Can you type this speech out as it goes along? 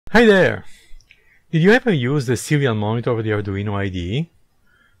Hi there! Did you ever use the serial monitor of the Arduino IDE?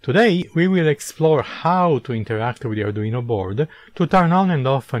 Today we will explore how to interact with the Arduino board to turn on and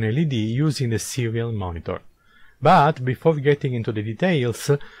off an LED using the serial monitor. But before getting into the details,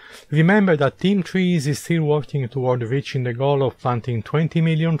 remember that Team Trees is still working toward reaching the goal of planting 20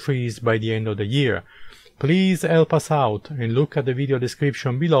 million trees by the end of the year. Please help us out and look at the video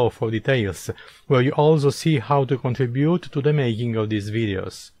description below for details, where you also see how to contribute to the making of these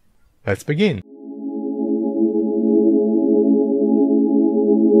videos. Let's begin!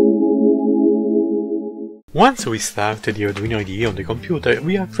 Once we start the Arduino IDE on the computer,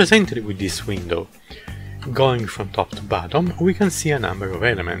 we are presented with this window. Going from top to bottom, we can see a number of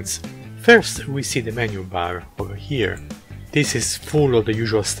elements. First, we see the menu bar over here. This is full of the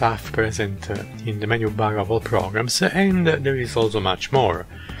usual stuff present in the menu bar of all programs, and there is also much more.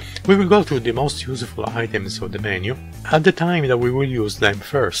 We will go through the most useful items of the menu at the time that we will use them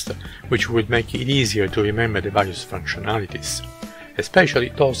first, which would make it easier to remember the various functionalities, especially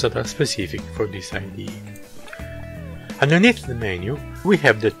those that are specific for this IDE. Underneath the menu, we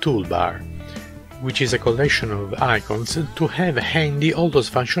have the toolbar, which is a collection of icons to have handy all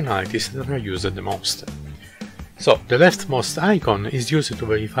those functionalities that are used the most. So, the leftmost icon is used to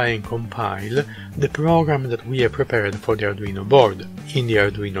verify and compile the program that we have prepared for the Arduino board. In the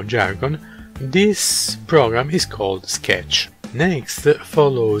Arduino jargon, this program is called Sketch. Next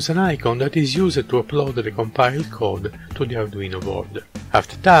follows an icon that is used to upload the compiled code to the Arduino board.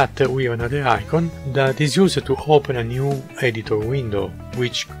 After that, we have another icon that is used to open a new editor window,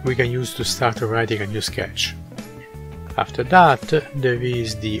 which we can use to start writing a new sketch. After that, there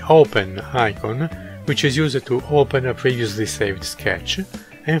is the Open icon, which is used to open a previously saved sketch,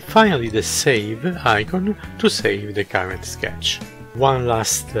 and finally the Save icon to save the current sketch. One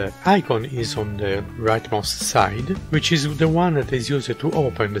last icon is on the rightmost side, which is the one that is used to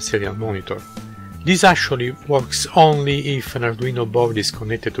open the serial monitor. This actually works only if an Arduino board is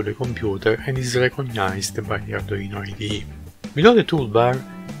connected to the computer and is recognized by the Arduino IDE. Below the toolbar,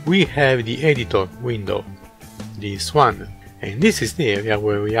 we have the editor window, this one, and this is the area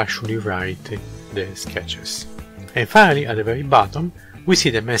where we actually write the sketches. And finally, at the very bottom, we see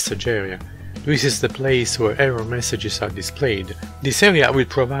the message area. This is the place where error messages are displayed. This area will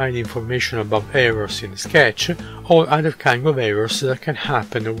provide information about errors in the sketch or other kind of errors that can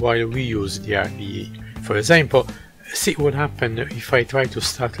happen while we use the IDE. For example, see what happens if I try to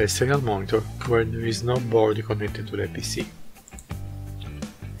start a serial monitor where there is no board connected to the PC.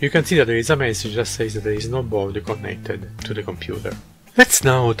 You can see that there is a message that says that there is no board connected to the computer. Let's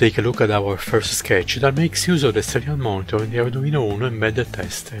now take a look at our first sketch that makes use of the serial monitor in the Arduino Uno embedded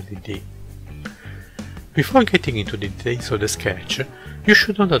test LED. Before getting into the details of the sketch, you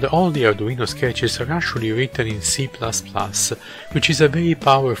should know that all the Arduino sketches are actually written in C++, which is a very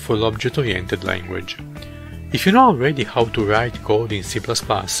powerful object-oriented language. If you know already how to write code in C++,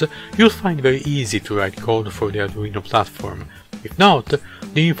 you'll find it very easy to write code for the Arduino platform. If not,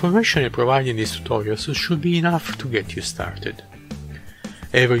 the information I provide in these tutorials should be enough to get you started.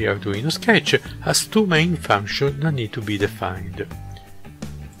 Every Arduino sketch has two main functions that need to be defined: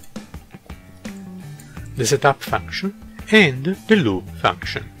 the setup function and the loop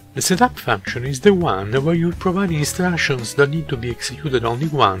function. The setup function is the one where you provide instructions that need to be executed only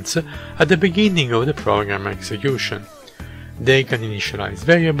once at the beginning of the program execution. They can initialize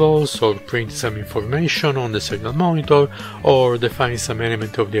variables, or print some information on the serial monitor, or define some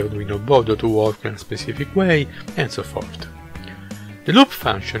element of the Arduino board to work in a specific way, and so forth. The loop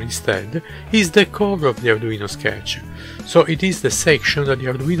function, instead, is the core of the Arduino sketch, so it is the section that the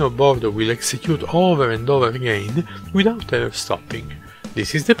Arduino board will execute over and over again without ever stopping.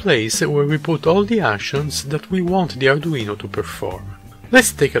 This is the place where we put all the actions that we want the Arduino to perform.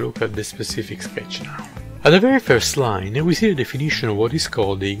 Let's take a look at the specific sketch now. At the very first line, we see the definition of what is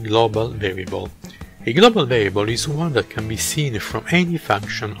called a global variable. A global variable is one that can be seen from any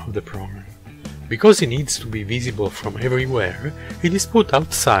function of the program. Because it needs to be visible from everywhere, it is put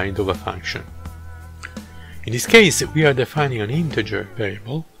outside of a function. In this case, we are defining an integer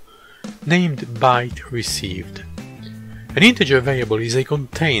variable named byte received. An integer variable is a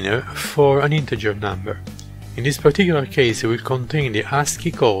container for an integer number. In this particular case, it will contain the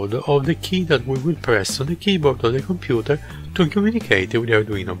ASCII code of the key that we will press on the keyboard of the computer to communicate with the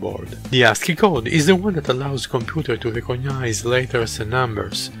Arduino board. The ASCII code is the one that allows the computer to recognize letters and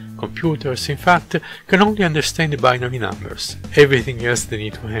numbers. Computers, in fact, can only understand binary numbers. Everything else they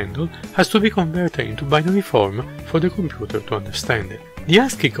need to handle has to be converted into binary form for the computer to understand it. The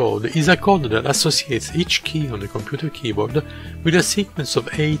ASCII code is a code that associates each key on the computer keyboard with a sequence of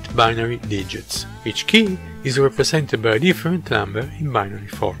 8 binary digits. Each key is represented by a different number in binary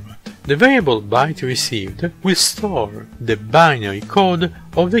format. The variable byte received will store the binary code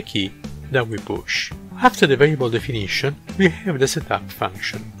of the key that we push. After the variable definition, we have the setup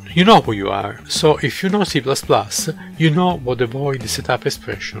function. You know who you are, so if you know C++, you know what the void setup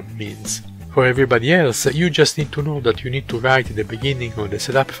expression means. For everybody else, you just need to know that you need to write the beginning of the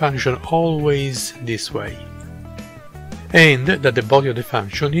setup function always this way, and that the body of the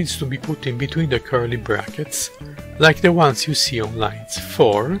function needs to be put in between the curly brackets, like the ones you see on lines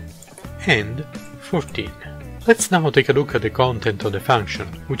 4 and 14. Let's now take a look at the content of the function,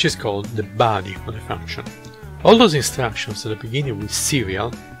 which is called the body of the function. All those instructions at the beginning with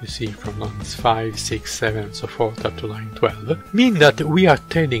serial, you see from lines 5, 6, 7 and so forth up to line 12, mean that we are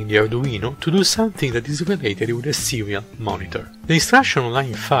telling the Arduino to do something that is related with a serial monitor. The instruction on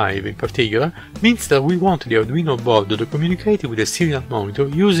line 5 in particular means that we want the Arduino board to communicate with a serial monitor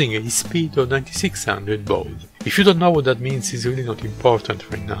using a speed of 9600 baud. If you don't know what that means, it's really not important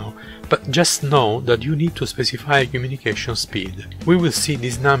right now, but just know that you need to specify a communication speed. We will see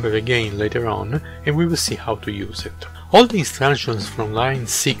this number again later on, and we will see how to use it. All the instructions from line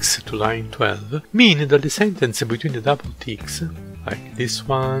 6 to line 12 mean that the sentence between the double ticks, like this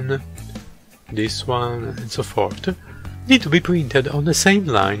one, and so forth, need to be printed on the same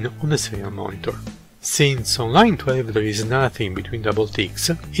line on the serial monitor. Since on line 12 there is nothing between double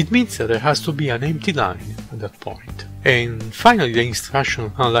ticks, it means that there has to be an empty line at that point. And finally, the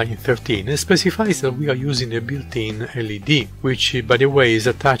instruction on line 13 specifies that we are using a built-in LED, which by the way is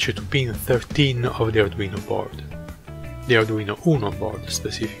attached to pin 13 of the Arduino board. The Arduino Uno board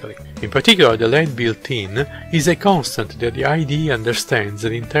specifically. In particular, the LED built-in is a constant that the IDE understands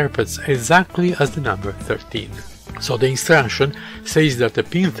and interprets exactly as the number 13. So the instruction says that the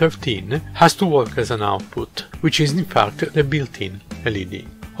pin 13 has to work as an output, which is in fact the built-in LED.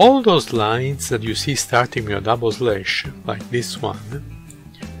 All those lines that you see starting with a double slash, like this one,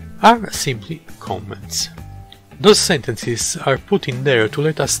 are simply comments. Those sentences are put in there to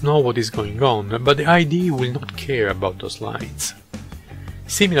let us know what is going on, but the IDE will not care about those lines.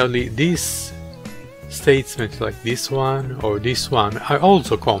 Similarly, these statements like this one or this one are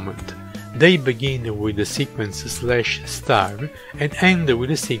also comment. They begin with the sequence /* and end with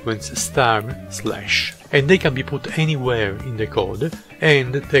the sequence */, and they can be put anywhere in the code,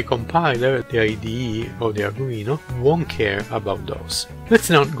 and the compiler, the IDE or the Arduino won't care about those. Let's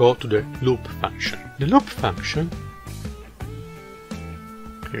now go to the loop function. The loop function,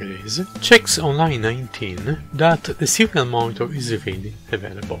 here it is, checks on line 19 that the serial monitor is really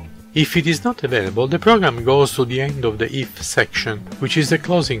available. If it is not available, the program goes to the end of the if section, which is the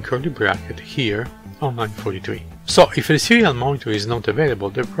closing curly bracket here on line 43. So if the serial monitor is not available,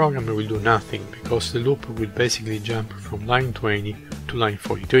 the program will do nothing, because the loop will basically jump from line 20 to line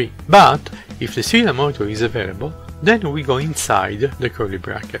 43. But if the serial monitor is available, then we go inside the curly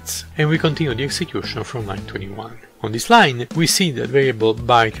brackets, and we continue the execution from line 21. On this line, we see the variable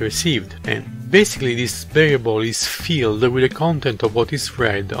byte received, and basically this variable is filled with the content of what is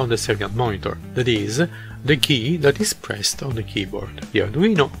read on the serial monitor, that is, the key that is pressed on the keyboard. The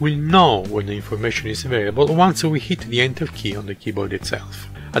Arduino will know when the information is available once we hit the enter key on the keyboard itself.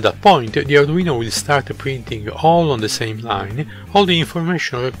 At that point, the Arduino will start printing all on the same line all the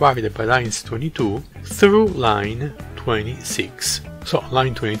information required by lines 22 through line 26. So on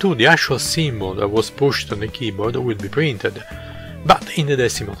line 22 the actual symbol that was pushed on the keyboard will be printed, but in the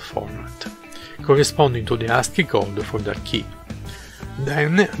decimal format, corresponding to the ASCII code for that key.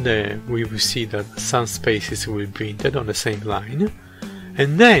 Then we will see that some spaces will be printed on the same line,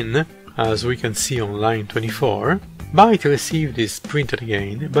 and then, as we can see on line 24, byte received is printed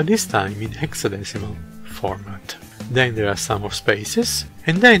again, but this time in hexadecimal format. Then there are some more spaces,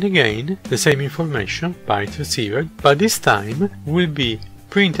 and then again the same information, byte received, but this time will be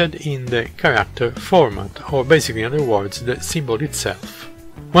printed in the character format, or basically in other words the symbol itself.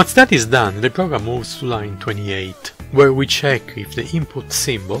 Once that is done, the program moves to line 28, where we check if the input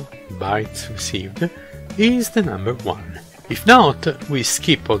symbol, bytes received, is the number 1. If not, we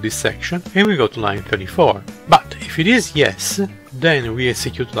skip all this section and we go to line 34. But if it is yes, then we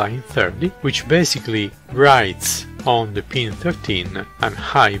execute line 30, which basically writes on the pin 13 and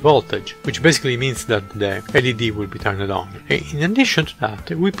high voltage, which basically means that the LED will be turned on. In addition to that,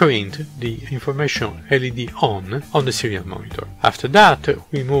 we print the information LED on the serial monitor. After that,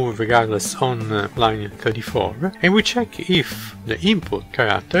 we move regardless on line 34 and we check if the input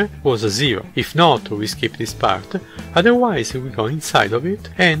character was a 0. If not, we skip this part, otherwise we go inside of it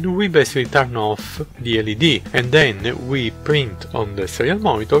and we basically turn off the LED, and then we print on the serial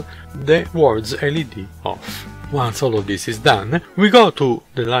monitor the words LED off. Once all of this is done, we go to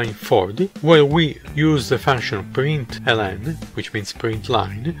the line 40, where we use the function println, which means print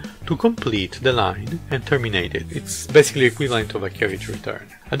line, to complete the line and terminate it. It's basically equivalent of a carriage return.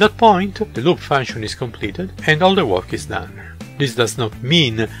 At that point, the loop function is completed and all the work is done. This does not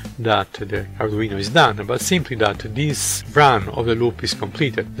mean that the Arduino is done, but simply that this run of the loop is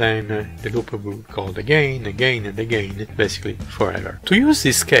completed. Then the loop will be called again, again and again, basically forever. To use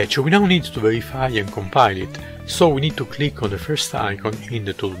this sketch, we now need to verify and compile it, so we need to click on the first icon in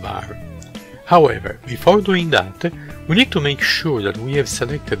the toolbar. However, before doing that, we need to make sure that we have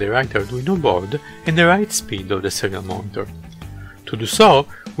selected the right Arduino board and the right speed of the serial monitor. To do so,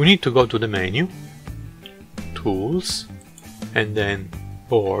 we need to go to the menu, Tools, and then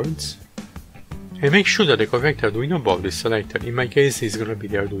Boards, and make sure that the correct Arduino board is selected. In my case, it's going to be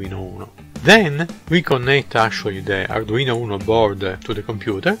the Arduino Uno. Then we connect actually the Arduino Uno board to the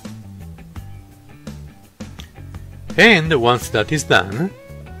computer, and once that is done,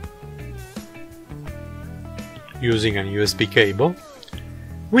 using a USB cable,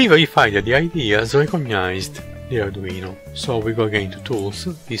 we verify that the IDE has recognized the Arduino. So we go again to Tools,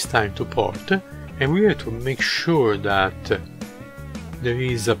 this time to Port, and we have to make sure that there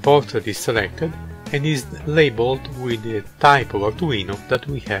is a port that is selected and is labeled with the type of Arduino that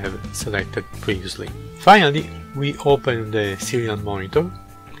we have selected previously. Finally, we open the serial monitor,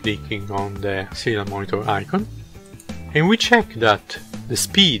 clicking on the serial monitor icon, and we check that the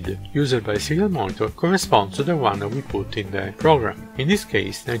speed used by the serial monitor corresponds to the one that we put in the program, in this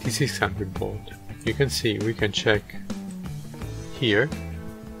case 9600 baud. You can see, we can check here.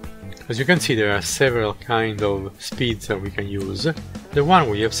 As you can see, there are several kind of speeds that we can use. The one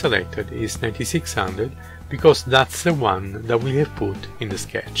we have selected is 9600 because that's the one that we have put in the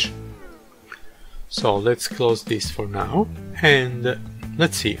sketch. So let's close this for now and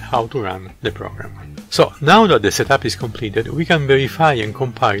let's see how to run the program. So now that the setup is completed, we can verify and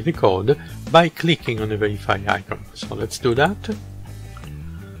compile the code by clicking on the verify icon. So let's do that.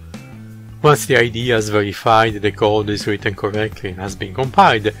 Once the IDE has verified the code is written correctly and has been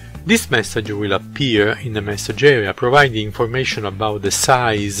compiled, this message will appear in the message area, providing information about the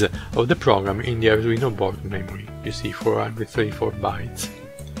size of the program in the Arduino board memory. You see 434 bytes.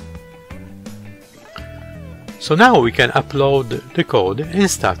 So now we can upload the code and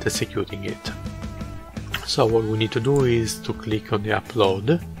start executing it. So what we need to do is to click on the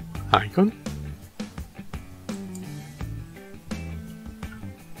upload icon.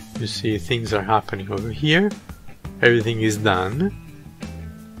 You see things are happening over here. Everything is done.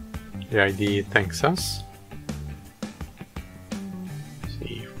 The IDE thanks us.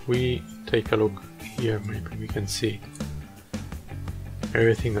 See, if we take a look here, maybe we can see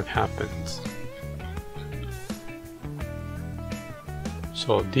everything that happens.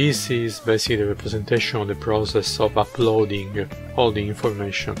 So this is basically the representation of the process of uploading all the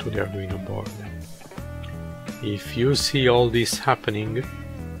information to the Arduino board. If you see all this happening,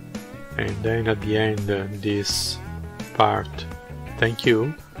 and then at the end this part, thank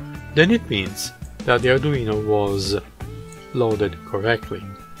you, then it means that the Arduino was loaded correctly.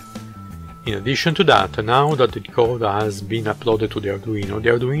 In addition to that, now that the code has been uploaded to the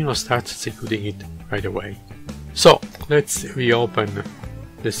Arduino starts executing it right away. So let's reopen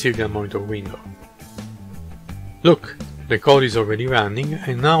the serial monitor window. Look, the code is already running,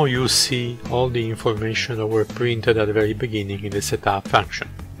 and now you see all the information that were printed at the very beginning in the setup function.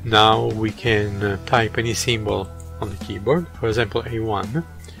 Now we can type any symbol on the keyboard, for example A1,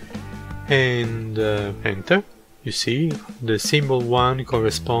 and enter. You see, the symbol 1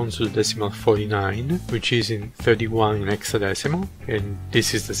 corresponds to the decimal 49, which is in 31 in hexadecimal, and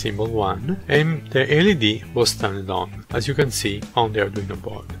this is the symbol 1, and the LED was turned on, as you can see on the Arduino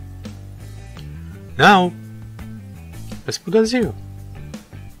board. Now, let's put a 0.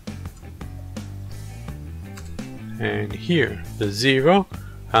 And here, the 0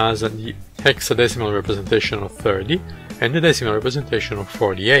 has a hexadecimal representation of 30 and the decimal representation of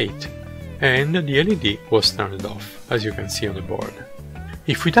 48, and the LED was turned off, as you can see on the board.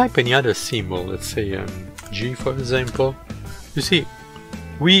 If we type any other symbol, let's say G for example, you see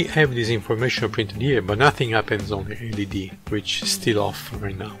we have this information printed here, but nothing happens on the LED, which is still off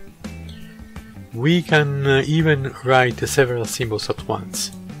right now. We can even write several symbols at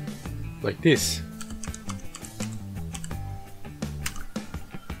once, like this.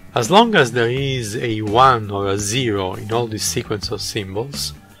 As long as there is a 1 or a 0 in all this sequence of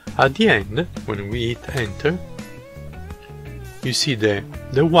symbols, at the end, when we hit enter, you see the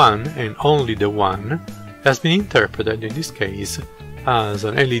 1 and only the 1 has been interpreted in this case as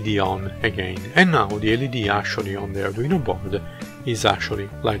an LED on again, and now the LED actually on the Arduino board is actually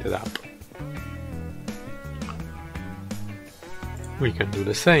lighted up. We can do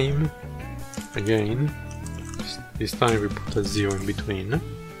the same again. This time we put a 0 in between,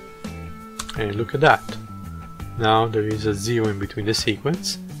 and look at that. Now there is a 0 in between the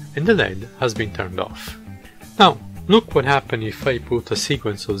sequence and the LED has been turned off. Now look what happens if I put a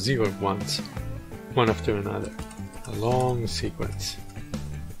sequence of 0 ones, one after another, a long sequence.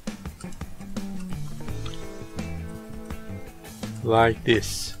 Like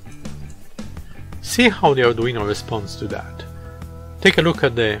this. See how the Arduino responds to that. Take a look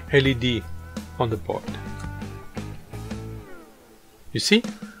at the LED on the board. You see?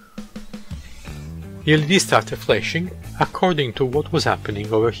 The LED started flashing according to what was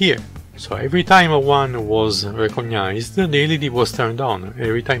happening over here. So every time a 1 was recognized, the LED was turned on.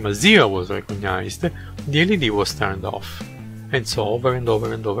 Every time a 0 was recognized, the LED was turned off. And so over and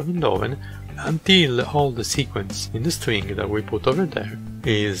over and over and over, until all the sequence in the string that we put over there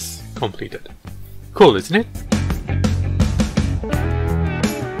is completed. Cool, isn't it?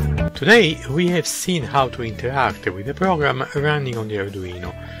 Today we have seen how to interact with the program running on the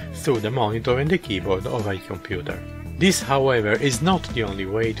Arduino through the monitor and the keyboard of a computer. This, however, is not the only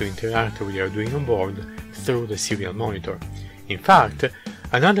way to interact with the Arduino board through the serial monitor. In fact,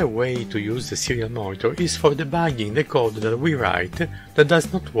 another way to use the serial monitor is for debugging the code that we write that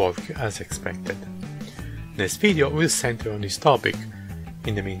does not work as expected. Next video will center on this topic.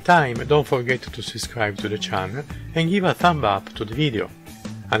 In the meantime, don't forget to subscribe to the channel and give a thumb up to the video.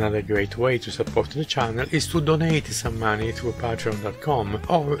 Another great way to support the channel is to donate some money through patreon.com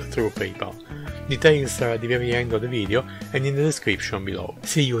or through PayPal. Details are at the very end of the video and in the description below.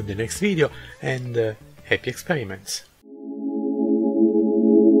 See you in the next video and happy experiments!